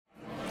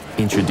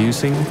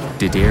Introducing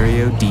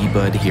D'Addario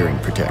D-Bud Hearing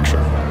Protection.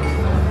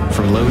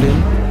 From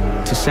load-in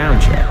to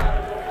sound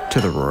check to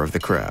the roar of the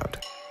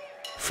crowd.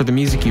 For the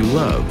music you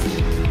love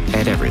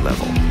at every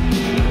level.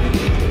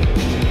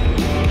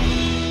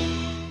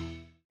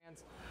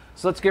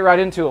 So let's get right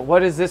into it.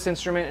 What is this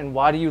instrument and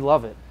why do you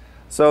love it?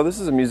 So this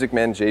is a Music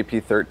Man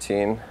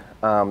JP13.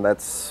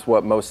 That's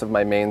what most of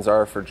my mains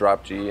are for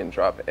drop G and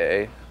drop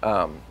A.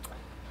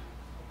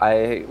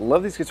 I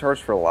love these guitars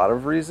for a lot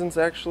of reasons,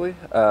 actually.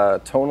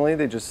 Tonally,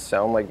 they just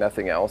sound like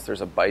nothing else.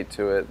 There's a bite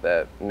to it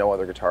that no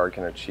other guitar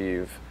can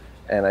achieve.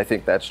 And I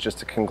think that's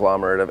just a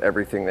conglomerate of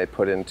everything they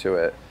put into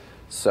it.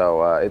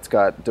 So it's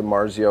got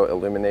DiMarzio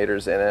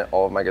illuminators in it.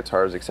 All of my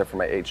guitars, except for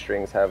my 8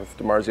 strings, have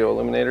DiMarzio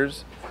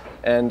illuminators.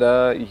 And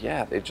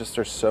yeah, they just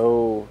are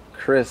so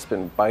crisp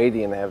and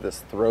bitey, and they have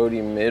this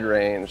throaty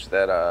mid-range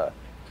that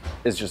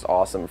is just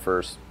awesome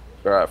for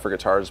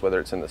guitars, whether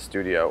it's in the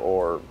studio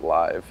or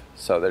live.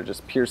 So they're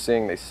just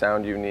piercing, they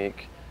sound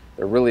unique,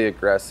 they're really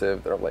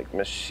aggressive, they're like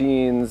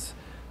machines.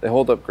 They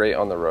hold up great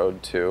on the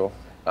road too.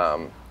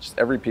 Just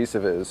every piece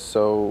of it is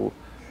so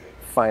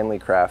finely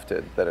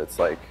crafted that it's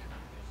like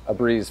a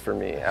breeze for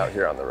me out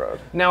here on the road.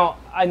 Now,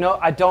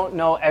 I don't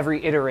know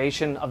every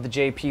iteration of the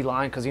JP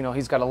line because, you know,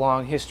 he's got a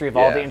long history of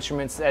all the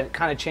instruments that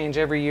kind of change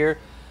every year.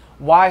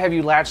 Why have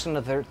you latched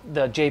onto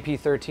the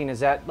JP13? Is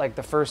that like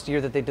the first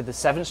year that they did the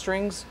 7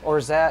 strings, or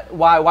is that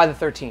why the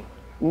 13?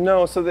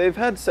 No, so they've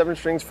had 7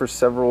 strings for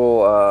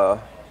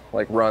several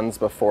like runs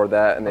before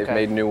that, and they've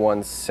made new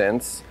ones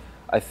since.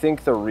 I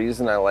think the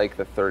reason I like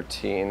the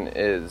 13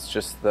 is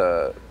just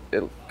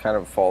it kind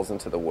of falls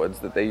into the woods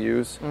that they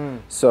use.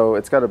 So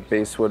it's got a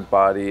basswood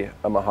body,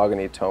 a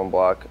mahogany tone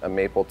block, a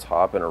maple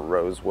top, and a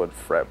rosewood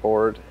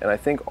fretboard. And I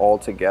think all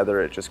together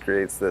it just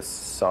creates this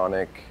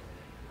sonic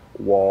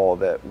wall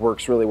that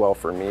works really well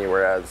for me,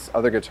 whereas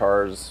other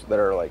guitars that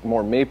are like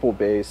more maple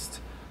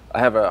based, I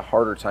have a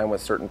harder time with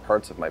certain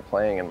parts of my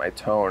playing and my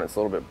tone. It's a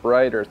little bit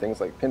brighter.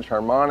 Things like pinch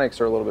harmonics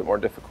are a little bit more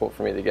difficult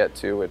for me to get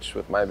to, which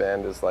with my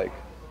band is like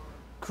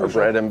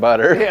bread and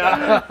butter.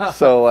 Yeah.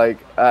 So like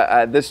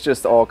this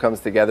just all comes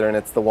together, and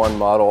it's the one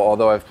model.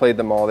 Although I've played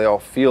them all, they all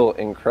feel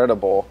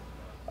incredible.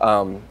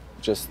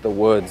 Just the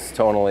woods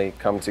tonally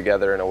come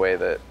together in a way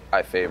that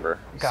I favor.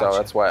 Gotcha. So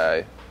that's why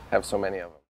I have so many of them.